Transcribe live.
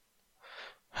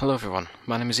Hello everyone,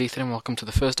 my name is Ethan and welcome to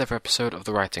the first ever episode of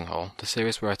The Writing Hole, the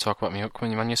series where I talk about my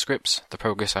upcoming manuscripts, the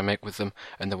progress I make with them,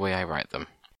 and the way I write them.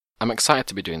 I'm excited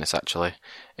to be doing this actually.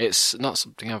 It's not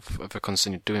something I've ever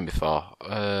considered doing before.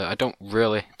 I don't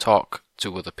really talk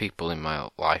to other people in my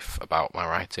life about my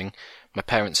writing. My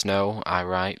parents know I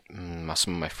write,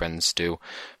 some of my friends do,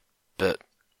 but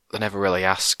they never really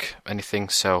ask anything,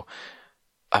 so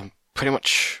I'm pretty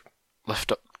much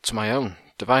left up to my own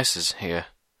devices here.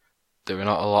 There are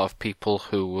not a lot of people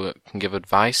who can give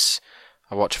advice.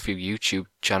 I watch a few YouTube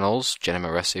channels, Jenna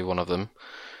Moresi, one of them,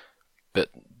 but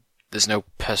there's no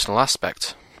personal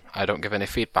aspect. I don't give any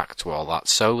feedback to all that,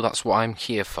 so that's what I'm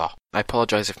here for. I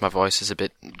apologise if my voice is a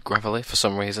bit gravelly for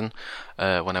some reason.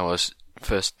 When I was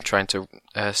first trying to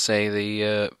say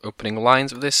the opening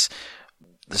lines of this,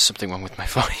 there's something wrong with my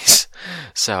voice.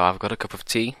 So I've got a cup of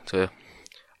tea to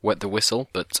wet the whistle,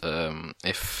 but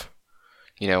if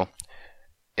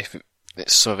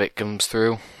some of it comes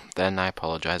through, then I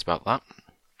apologise about that.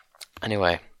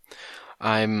 Anyway,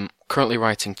 I'm currently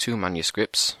writing 2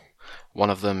 manuscripts. One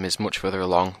of them is much further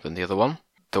along than the other one.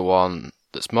 The one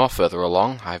that's more further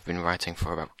along I've been writing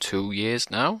for about 2 years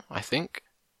now, I think.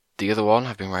 The other one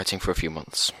I've been writing for a few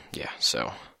months. Yeah,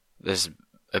 so there's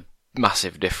a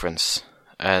massive difference.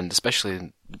 And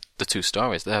especially the 2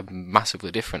 stories, they're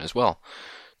massively different as well.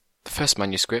 The first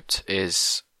manuscript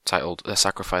is titled The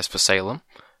Sacrifice for Salem.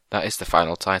 That is the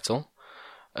final title,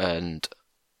 and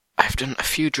I've done a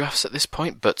few drafts at this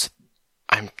point, but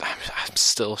I'm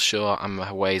still sure I'm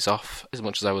a ways off, as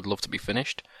much as I would love to be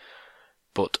finished.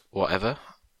 But whatever.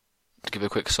 To give a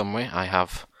quick summary, I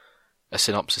have a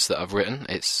synopsis that I've written.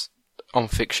 It's on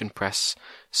Fiction Press,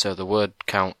 so the word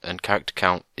count and character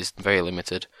count is very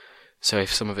limited. So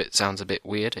if some of it sounds a bit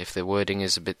weird, if the wording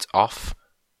is a bit off,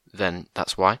 then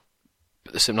that's why.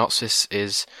 But the synopsis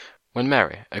is: when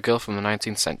Mary, a girl from the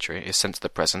 19th century, is sent to the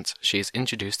present, she is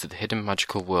introduced to the hidden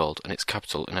magical world and its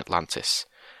capital in Atlantis.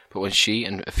 But when she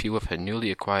and a few of her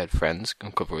newly acquired friends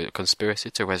uncover a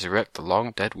conspiracy to resurrect the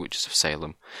long-dead witches of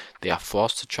Salem, they are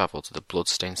forced to travel to the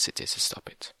blood-stained city to stop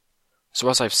it. So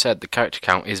as I've said, the character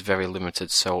count is very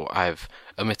limited, so I've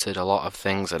omitted a lot of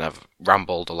things and I've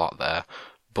rambled a lot there.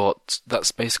 But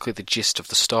that's basically the gist of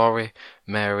the story.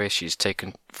 Mary, she's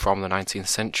taken from the 19th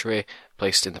century,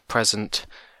 placed in the present.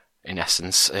 In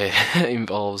essence, it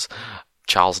involves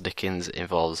Charles Dickens, it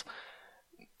involves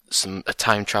a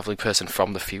time-travelling person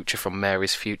from the future, from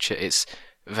Mary's future. It's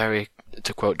very,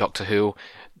 to quote Doctor Who,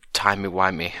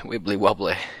 timey-wimey,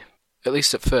 wibbly-wobbly. At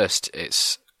least at first,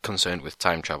 it's concerned with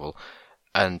time travel,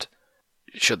 and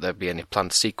should there be any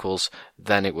planned sequels,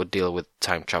 then it would deal with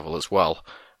time travel as well.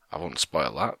 I won't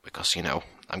spoil that, because,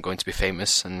 I'm going to be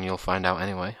famous, and you'll find out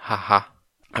anyway. Haha.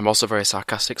 I'm also very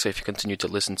sarcastic, so if you continue to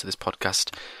listen to this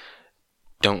podcast,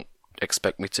 don't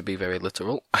expect me to be very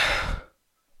literal.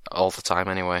 All the time,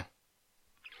 anyway.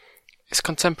 It's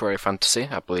contemporary fantasy,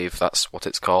 I believe that's what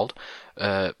it's called.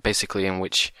 Basically in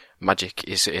which magic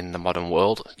is in the modern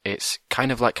world. It's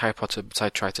kind of like Harry Potter, but I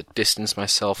try to distance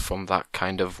myself from that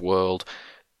kind of world.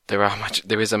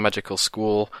 There is a magical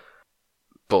school,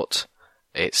 but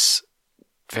it's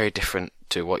very different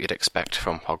to what you'd expect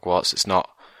from Hogwarts. It's not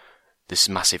this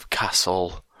massive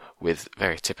castle with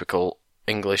very typical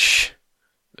English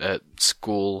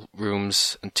school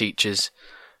rooms and teachers.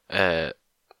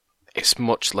 It's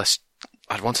much less,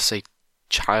 I'd want to say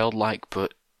childlike,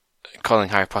 but calling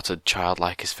Harry Potter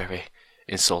childlike is very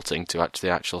insulting to the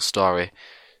actual story.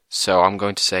 So I'm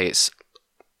going to say it's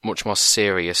much more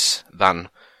serious than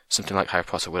something like Harry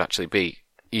Potter would actually be,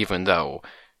 even though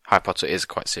Harry Potter is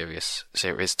quite serious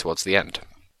towards the end.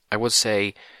 I would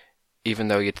say, even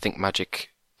though you'd think magic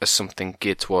as something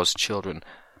geared towards children,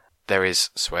 there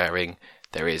is swearing,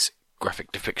 there is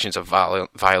graphic depictions of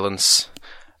violence,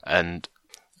 and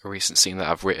a recent scene that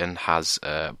I've written has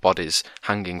bodies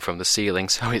hanging from the ceiling,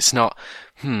 so it's not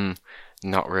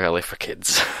really for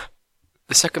kids.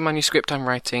 The second manuscript I'm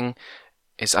writing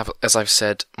is, as I've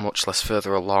said, much less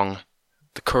further along.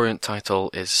 The current title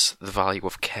is The Value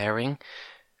of Caring.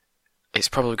 It's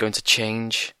probably going to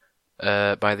change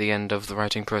by the end of the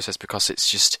writing process because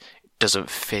it doesn't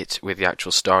fit with the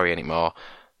actual story anymore.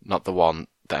 Not the one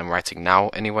that I'm writing now,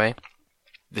 anyway.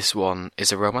 This one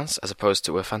is a romance as opposed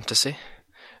to a fantasy,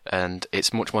 and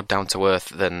it's much more down to earth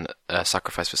than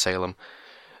Sacrifice for Salem.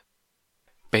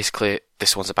 Basically,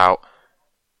 this one's about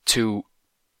 2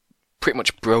 pretty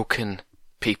much broken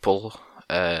people.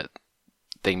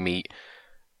 They meet,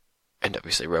 and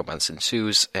obviously romance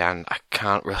ensues, and I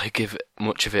can't really give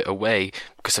much of it away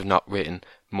because I've not written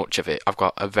much of it. I've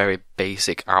got a very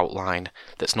basic outline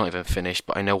that's not even finished,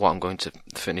 but I know what I'm going to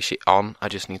finish it on. I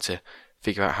just need to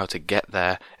figure out how to get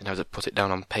there and how to put it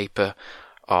down on paper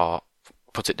or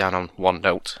put it down on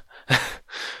OneNote.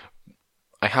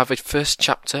 I have a first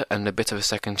chapter and a bit of a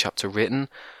second chapter written,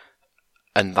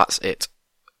 and that's it.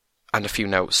 And a few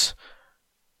notes.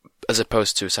 As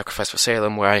opposed to Sacrifice for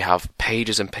Salem, where I have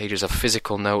pages and pages of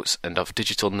physical notes and of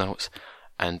digital notes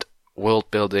and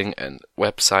world building and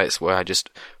websites where I just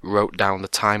wrote down the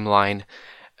timeline.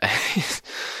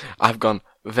 I've gone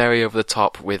very over the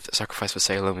top with Sacrifice for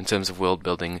Salem in terms of world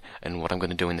building and what I'm going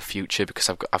to do in the future, because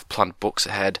I've planned books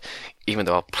ahead, even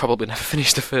though I'll probably never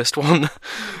finish the first one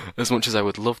as much as I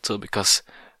would love to, because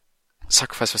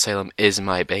Sacrifice for Salem is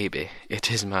my baby.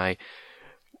 It is my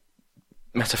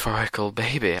metaphorical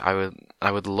baby.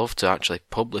 I would love to actually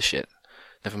publish it,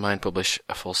 never mind publish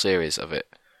a full series of it.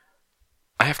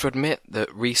 I have to admit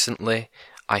that recently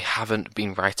I haven't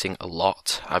been writing a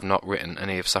lot. I've not written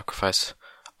any of Sacrifice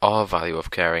or Value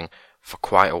of Caring for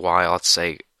quite a while. I'd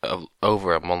say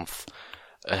over a month,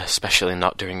 especially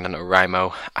not during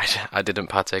NaNoWriMo. I didn't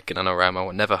partake in NaNoWriMo,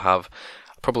 I never have.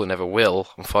 I probably never will,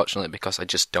 unfortunately, because I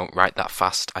just don't write that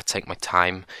fast. I take my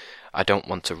time. I don't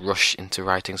want to rush into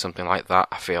writing something like that.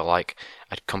 I feel like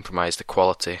I'd compromise the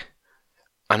quality.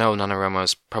 I know NaNoWriMo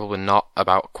is probably not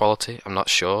about quality. I'm not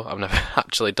sure. I've never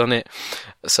actually done it,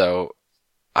 so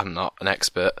I'm not an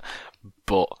expert.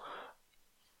 But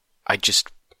I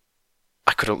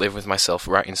couldn't live with myself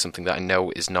writing something that I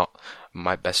know is not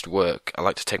my best work. I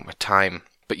like to take my time.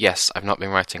 But yes, I've not been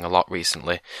writing a lot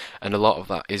recently, and a lot of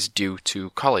that is due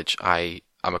to college. I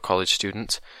am a college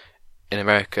student. In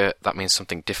America, that means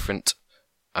something different.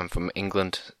 I'm from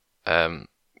England.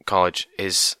 College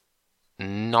is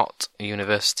not a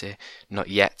university, not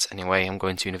yet anyway. I'm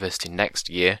going to university next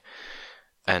year,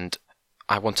 and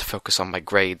I want to focus on my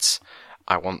grades.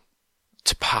 I want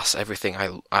to pass everything.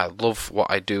 I love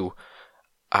what I do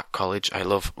at college. I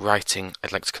love writing.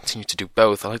 I'd like to continue to do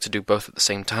both. I like to do both at the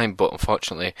same time, but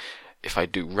unfortunately, if I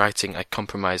do writing, I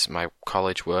compromise my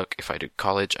college work. If I do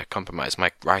college, I compromise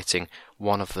my writing.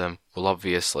 One of them will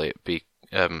obviously be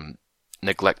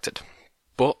neglected.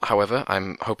 But, however,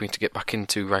 I'm hoping to get back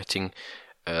into writing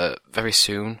very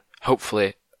soon,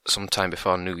 hopefully sometime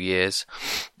before New Year's,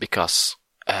 because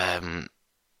in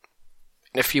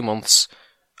a few months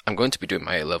I'm going to be doing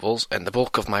my A-levels, and the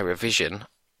bulk of my revision,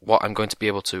 what I'm going to be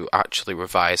able to actually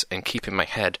revise and keep in my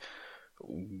head,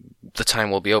 the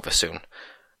time will be over soon.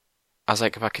 As I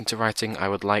get back into writing, I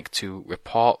would like to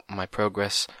report my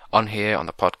progress on here, on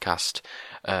the podcast.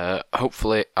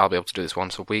 Hopefully I'll be able to do this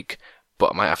once a week,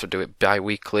 but I might have to do it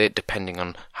bi-weekly, depending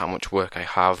on how much work I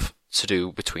have to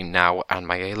do between now and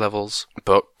my A-levels.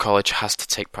 But college has to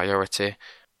take priority.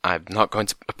 I'm not going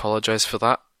to apologise for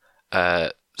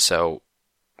that. So,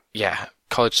 yeah,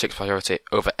 college takes priority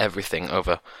over everything,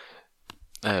 over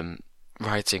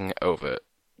writing, over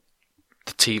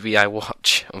the TV I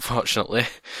watch, unfortunately,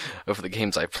 over the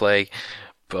games I play.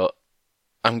 But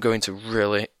I'm going to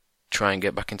really try and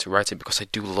get back into writing, because I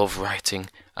do love writing,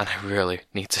 and I really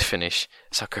need to finish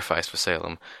Sacrifice for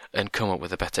Salem and come up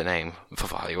with a better name for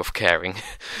Value of Caring,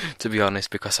 to be honest,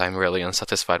 because I'm really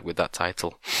unsatisfied with that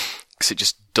title, because it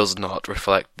just does not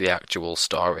reflect the actual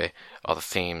story, or the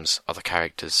themes, or the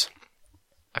characters.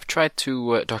 I've tried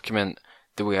to document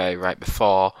the way I write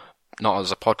before, not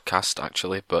as a podcast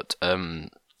actually, but on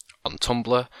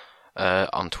Tumblr,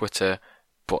 on Twitter,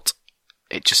 but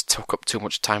it just took up too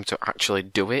much time to actually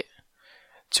do it,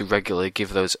 to regularly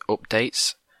give those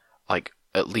updates. Like,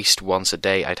 at least once a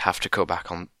day I'd have to go back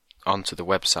onto the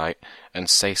website and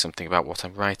say something about what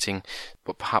I'm writing,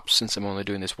 but perhaps since I'm only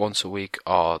doing this once a week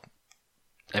or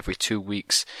every 2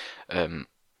 weeks,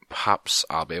 perhaps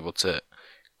I'll be able to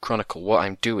chronicle what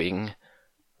I'm doing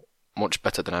much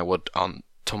better than I would on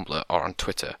Tumblr or on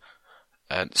Twitter.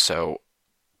 And so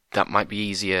that might be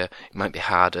easier, it might be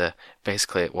harder.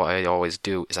 Basically, what I always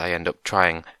do is I end up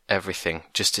trying everything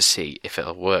just to see if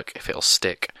it'll work, if it'll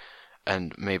stick,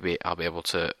 and maybe I'll be able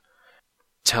to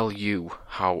tell you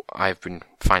how I've been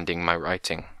finding my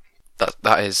writing.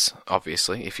 That is,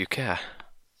 obviously, if you care.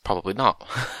 Probably not.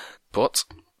 But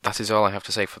that is all I have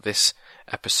to say for this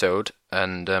episode,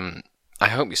 and I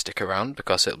hope you stick around,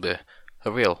 because it'll be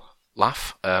a real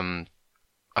laugh.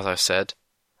 As I said,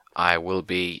 I will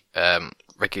be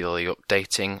regularly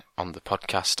updating on the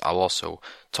podcast. I'll also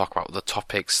talk about the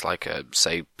topics, like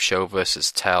say show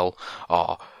versus tell,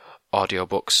 or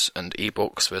audiobooks and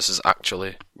ebooks versus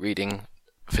actually reading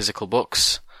physical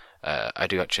books. I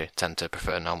do actually tend to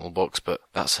prefer normal books, but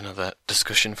that's a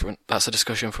discussion for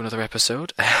another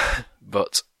episode.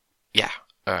 But yeah,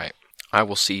 all right. I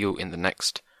will see you in the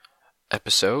next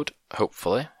episode.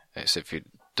 Hopefully, it's if you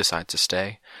decide to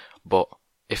stay. But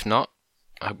if not,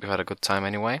 I hope you've had a good time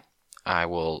anyway. I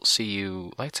will see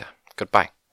you later. Goodbye.